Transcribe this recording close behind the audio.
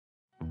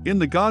In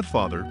The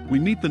Godfather, we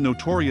meet the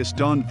notorious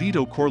Don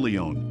Vito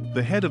Corleone,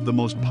 the head of the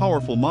most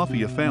powerful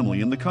mafia family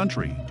in the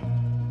country.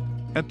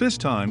 At this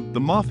time, the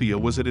mafia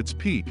was at its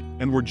peak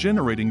and were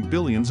generating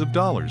billions of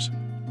dollars.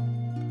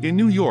 In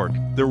New York,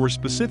 there were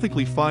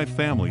specifically 5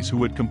 families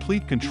who had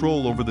complete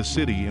control over the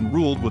city and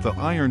ruled with an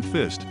iron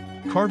fist,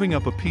 carving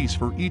up a piece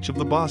for each of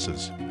the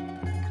bosses.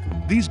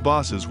 These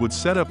bosses would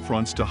set up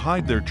fronts to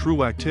hide their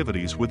true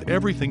activities, with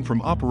everything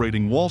from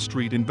operating Wall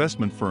Street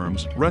investment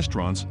firms,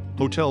 restaurants,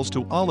 hotels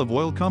to olive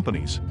oil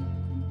companies.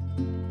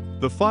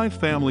 The 5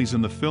 families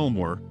in the film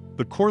were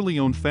the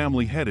Corleone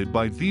family headed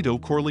by Vito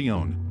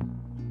Corleone,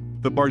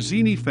 the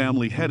Barzini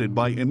family headed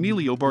by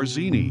Emilio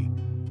Barzini,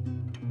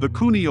 the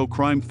Cuneo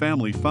Crime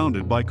family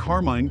founded by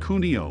Carmine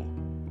Cuneo,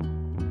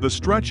 the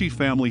Stracci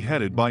family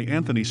headed by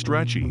Anthony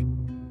Stracci,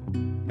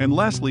 and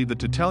lastly the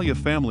Tattaglia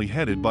family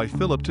headed by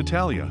Philip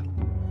Tattaglia.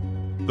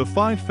 The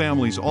 5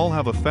 families all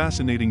have a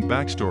fascinating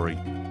backstory,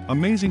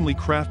 amazingly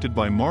crafted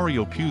by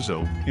Mario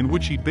Puzo, in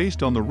which he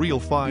based on the real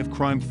 5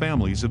 crime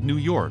families of New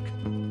York.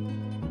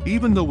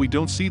 Even though we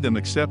don't see them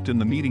except in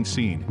the meeting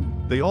scene,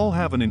 they all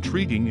have an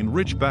intriguing and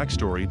rich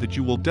backstory that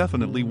you will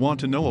definitely want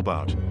to know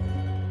about.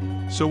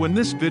 So in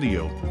this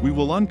video, we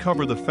will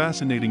uncover the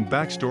fascinating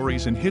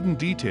backstories and hidden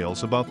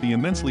details about the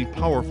immensely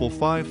powerful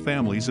 5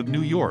 families of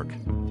New York.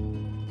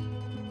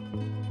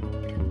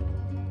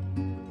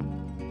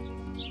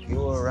 You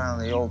were around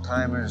the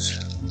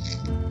old-timers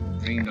who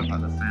dreamed of how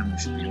the family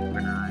should be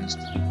organized,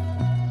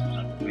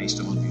 based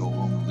on the old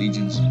Roman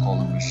legions and call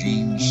them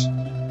regimes,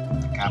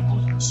 the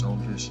capitals and the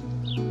soldiers.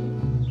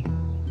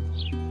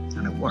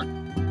 And it worked.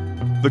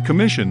 The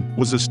Commission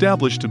was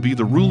established to be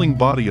the ruling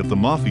body of the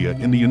Mafia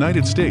in the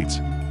United States.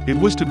 It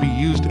was to be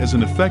used as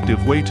an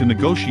effective way to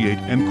negotiate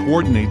and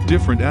coordinate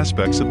different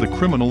aspects of the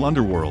criminal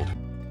underworld.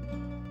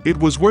 It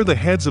was where the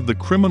heads of the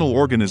criminal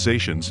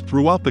organizations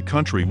throughout the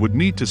country would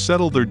meet to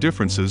settle their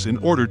differences in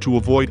order to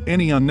avoid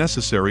any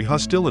unnecessary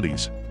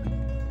hostilities.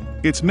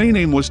 Its main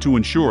aim was to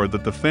ensure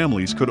that the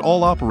families could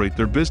all operate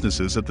their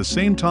businesses at the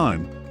same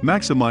time,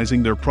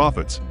 maximizing their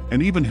profits,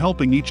 and even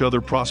helping each other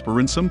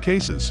prosper in some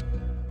cases.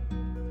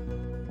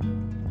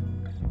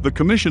 The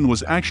Commission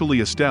was actually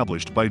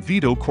established by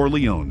Vito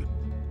Corleone.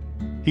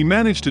 He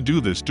managed to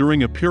do this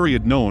during a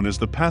period known as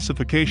the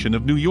Pacification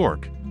of New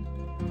York.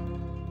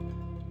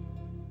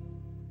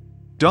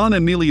 Don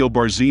Emilio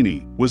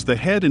Barzini was the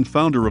head and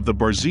founder of the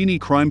Barzini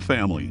crime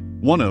family,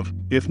 one of,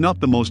 if not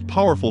the most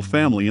powerful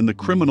family in the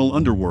criminal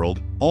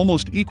underworld,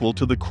 almost equal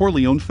to the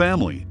Corleone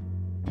family.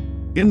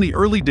 In the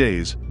early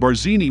days,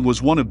 Barzini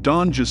was one of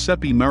Don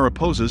Giuseppe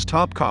Mariposa's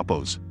top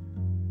capos.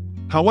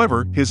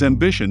 However, his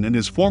ambition and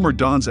his former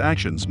Don's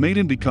actions made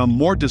him become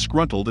more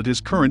disgruntled at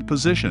his current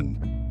position.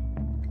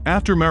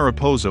 After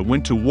Mariposa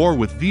went to war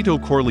with Vito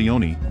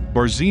Corleone,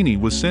 Barzini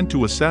was sent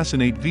to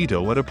assassinate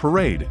Vito at a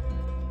parade.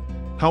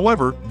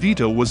 However,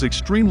 Vito was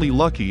extremely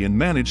lucky and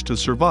managed to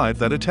survive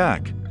that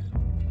attack.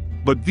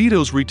 But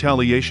Vito's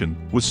retaliation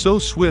was so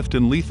swift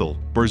and lethal,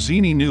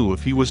 Barzini knew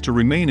if he was to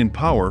remain in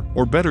power,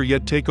 or better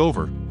yet take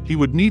over, he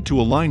would need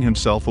to align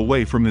himself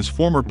away from his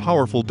former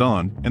powerful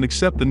Don and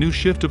accept the new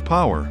shift of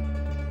power.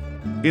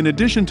 In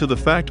addition to the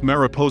fact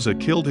Mariposa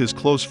killed his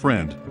close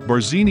friend,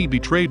 Barzini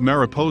betrayed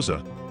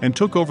Mariposa and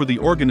took over the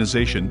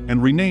organization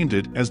and renamed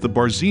it as the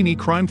Barzini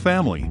crime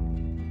family.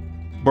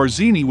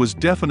 Barzini was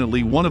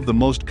definitely one of the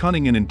most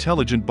cunning and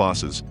intelligent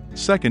bosses,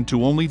 second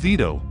to only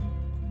Vito.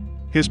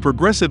 His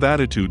progressive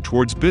attitude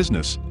towards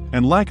business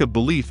and lack of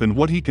belief in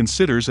what he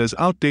considers as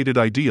outdated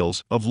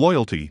ideals of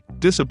loyalty,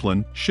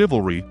 discipline,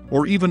 chivalry,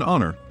 or even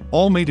honor,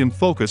 all made him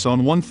focus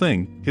on one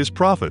thing: his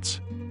profits.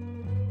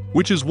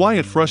 Which is why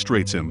it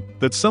frustrates him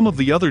that some of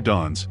the other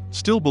Dons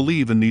still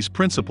believe in these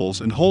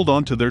principles and hold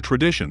on to their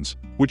traditions,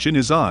 which in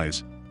his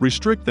eyes,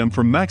 restrict them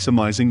from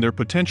maximizing their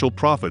potential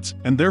profits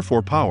and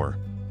therefore power.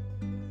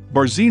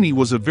 Barzini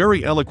was a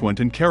very eloquent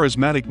and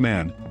charismatic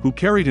man who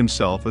carried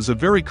himself as a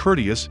very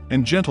courteous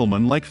and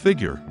gentleman-like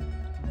figure.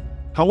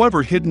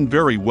 However, hidden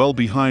very well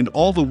behind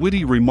all the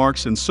witty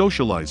remarks and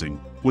socializing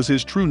was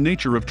his true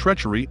nature of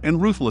treachery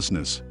and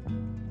ruthlessness.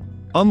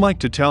 Unlike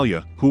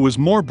Tattaglia, who was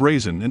more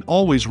brazen and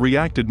always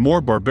reacted more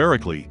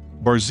barbarically,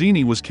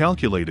 Barzini was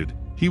calculated.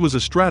 He was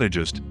a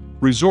strategist,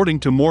 resorting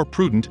to more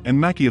prudent and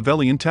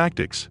Machiavellian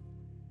tactics.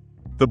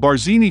 The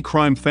Barzini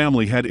crime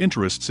family had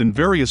interests in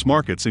various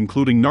markets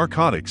including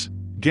narcotics,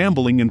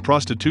 gambling and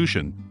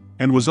prostitution,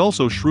 and was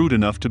also shrewd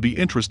enough to be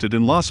interested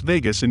in Las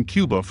Vegas and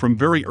Cuba from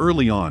very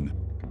early on.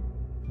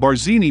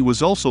 Barzini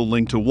was also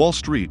linked to Wall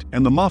Street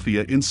and the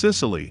Mafia in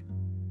Sicily.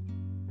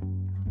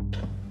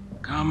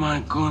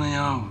 Carmine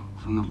Cuneo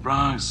from the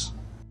Bronx.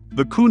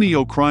 The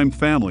Cuneo crime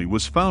family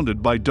was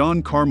founded by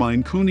Don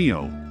Carmine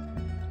Cuneo.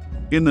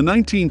 In the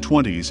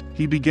 1920s,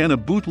 he began a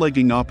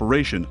bootlegging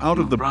operation out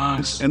of the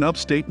Bronx and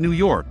upstate New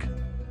York.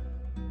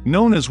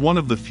 Known as one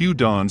of the few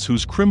Dons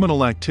whose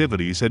criminal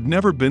activities had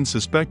never been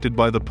suspected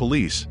by the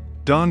police,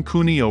 Don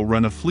Cuneo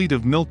ran a fleet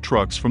of milk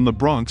trucks from the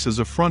Bronx as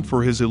a front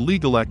for his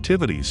illegal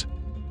activities.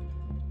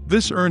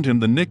 This earned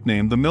him the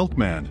nickname the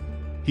Milkman.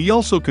 He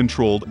also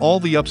controlled all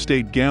the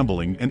upstate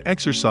gambling and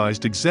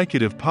exercised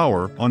executive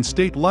power on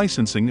state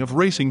licensing of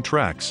racing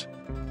tracks.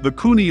 The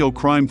Cuneo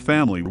crime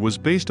family was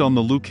based on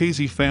the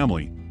Lucchese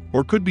family,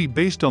 or could be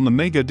based on the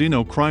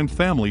Megadino crime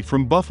family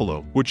from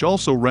Buffalo, which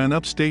also ran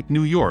upstate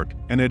New York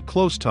and had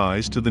close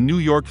ties to the New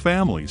York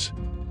families.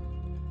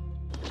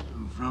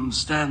 From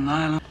Staten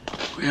Island,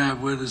 we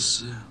have with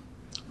us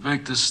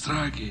Vito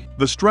Stracci.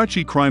 The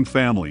Stracci crime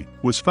family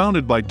was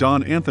founded by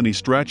Don Anthony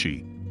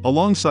Stracci,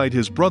 alongside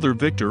his brother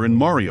Victor and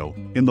Mario,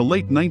 in the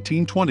late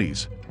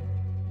 1920s.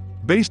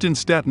 Based in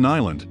Staten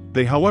Island,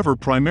 they however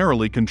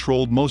primarily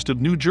controlled most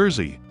of New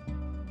Jersey.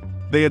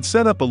 They had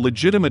set up a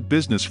legitimate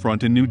business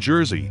front in New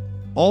Jersey,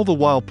 all the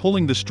while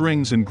pulling the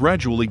strings and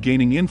gradually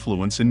gaining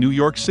influence in New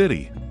York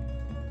City.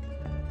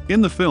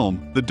 In the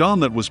film, the Don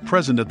that was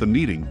present at the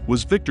meeting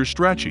was Victor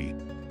Stracci.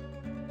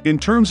 In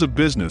terms of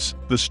business,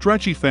 the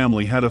Stracci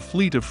family had a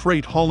fleet of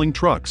freight hauling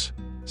trucks.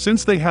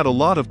 Since they had a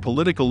lot of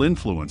political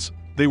influence,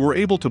 they were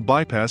able to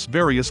bypass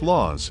various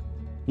laws.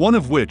 One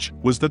of which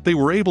was that they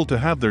were able to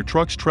have their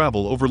trucks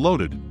travel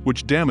overloaded,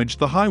 which damaged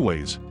the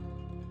highways.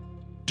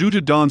 Due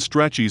to Don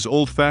Stracci's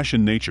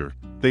old-fashioned nature,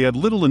 they had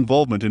little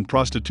involvement in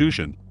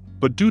prostitution,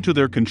 but due to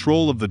their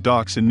control of the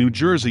docks in New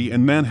Jersey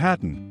and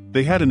Manhattan,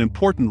 they had an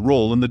important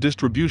role in the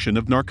distribution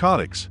of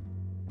narcotics.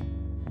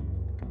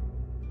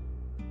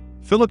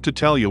 Philip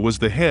Tattaglia was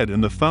the head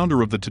and the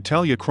founder of the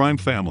Tattaglia crime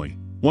family,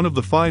 one of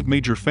the 5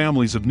 major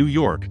families of New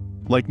York.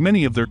 Like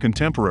many of their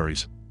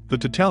contemporaries, the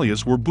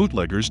Tattaglias were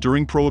bootleggers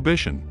during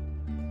Prohibition.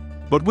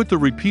 But with the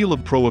repeal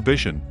of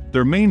Prohibition,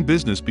 their main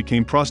business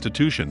became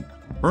prostitution,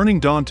 earning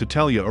Don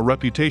Tattaglia a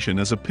reputation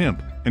as a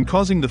pimp and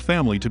causing the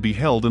family to be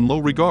held in low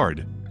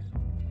regard.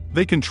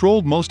 They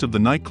controlled most of the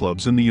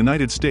nightclubs in the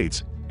United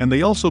States, and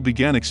they also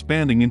began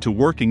expanding into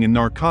working in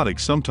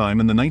narcotics sometime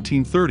in the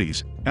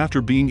 1930s,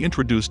 after being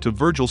introduced to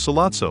Virgil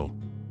Sollozzo.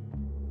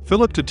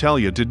 Philip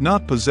Tattaglia did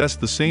not possess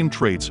the same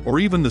traits or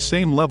even the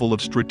same level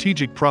of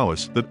strategic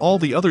prowess that all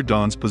the other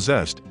Dons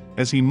possessed,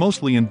 as he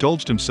mostly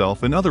indulged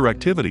himself in other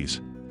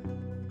activities.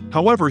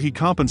 However, he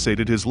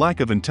compensated his lack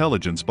of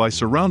intelligence by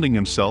surrounding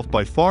himself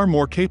by far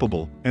more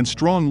capable and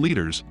strong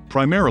leaders,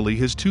 primarily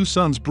his 2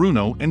 sons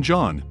Bruno and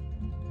John.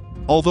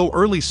 Although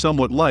early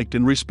somewhat liked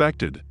and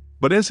respected,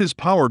 but as his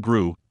power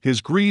grew,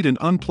 his greed and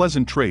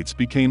unpleasant traits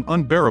became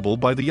unbearable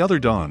by the other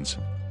Dons.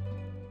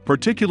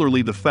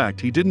 Particularly the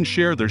fact he didn't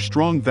share their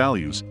strong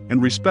values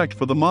and respect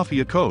for the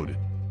Mafia code.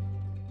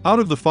 Out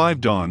of the 5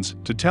 Dons,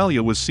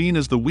 Tattaglia was seen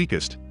as the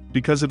weakest,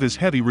 because of his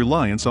heavy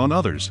reliance on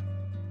others.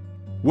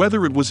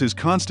 Whether it was his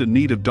constant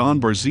need of Don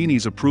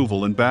Barzini's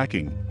approval and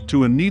backing,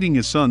 to him needing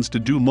his sons to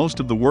do most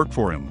of the work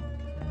for him.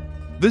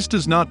 This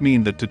does not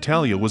mean that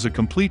Tattaglia was a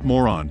complete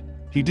moron.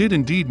 He did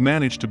indeed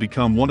manage to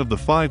become one of the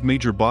 5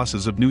 major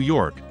bosses of New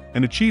York,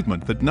 an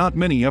achievement that not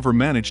many ever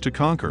managed to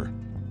conquer.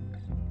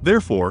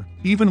 Therefore,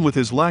 even with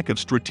his lack of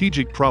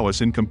strategic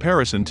prowess in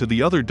comparison to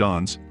the other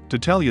Dons,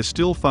 Tattaglia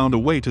still found a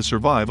way to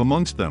survive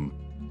amongst them.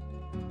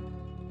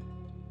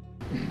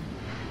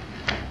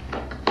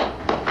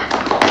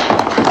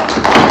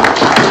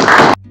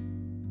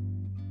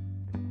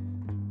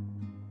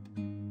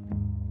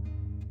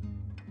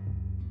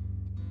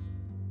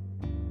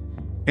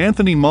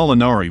 Anthony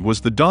Molinari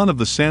was the Don of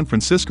the San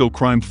Francisco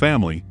crime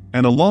family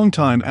and a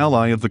longtime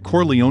ally of the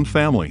Corleone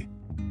family.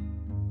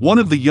 One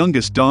of the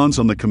youngest Dons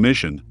on the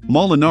commission,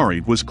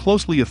 Molinari was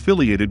closely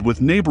affiliated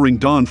with neighboring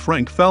Don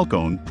Frank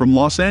Falcone from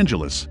Los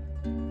Angeles.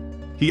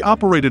 He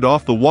operated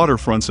off the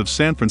waterfronts of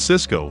San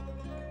Francisco.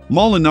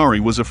 Molinari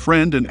was a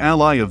friend and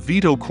ally of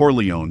Vito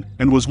Corleone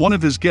and was one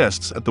of his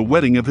guests at the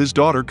wedding of his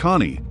daughter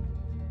Connie.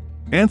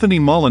 Anthony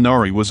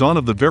Molinari was one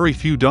of the very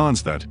few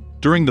Dons that,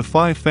 during the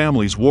 5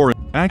 families' war,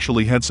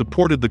 actually had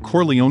supported the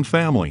Corleone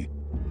family.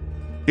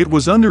 It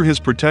was under his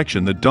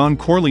protection that Don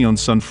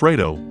Corleone's son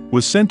Fredo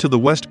was sent to the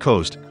West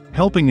Coast,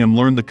 helping him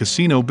learn the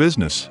casino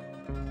business.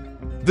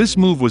 This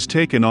move was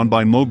taken on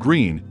by Mo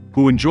Green,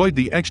 who enjoyed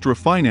the extra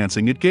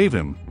financing it gave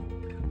him.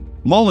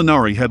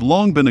 Molinari had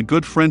long been a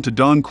good friend to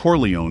Don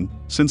Corleone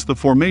since the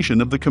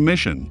formation of the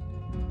commission.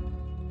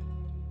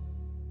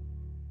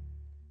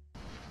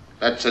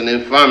 That's an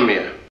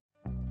infamia.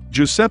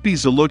 Giuseppe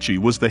Zallucci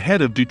was the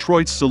head of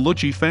Detroit's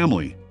Zallucci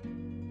family.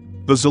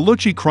 The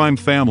Zallucci crime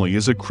family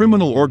is a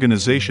criminal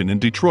organization in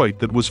Detroit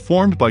that was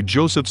formed by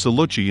Joseph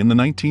Zallucci in the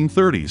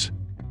 1930s.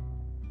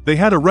 They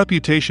had a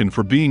reputation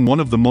for being one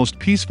of the most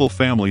peaceful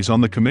families on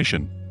the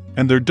commission,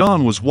 and their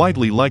Don was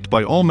widely liked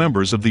by all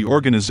members of the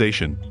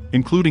organization,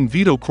 including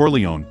Vito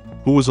Corleone,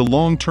 who was a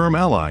long-term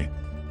ally.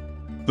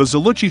 The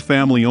Zallucci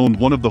family owned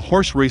one of the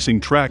horse racing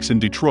tracks in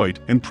Detroit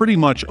and pretty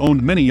much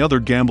owned many other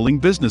gambling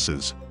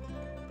businesses.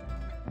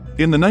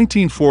 In the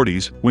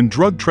 1940s, when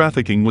drug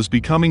trafficking was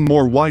becoming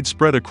more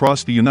widespread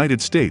across the United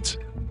States,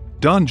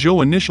 Don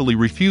Joe initially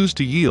refused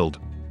to yield,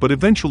 but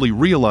eventually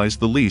realized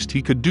the least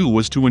he could do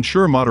was to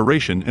ensure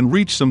moderation and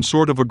reach some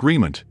sort of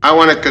agreement. I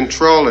want to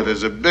control it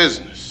as a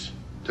business,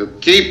 to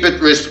keep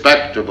it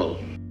respectable.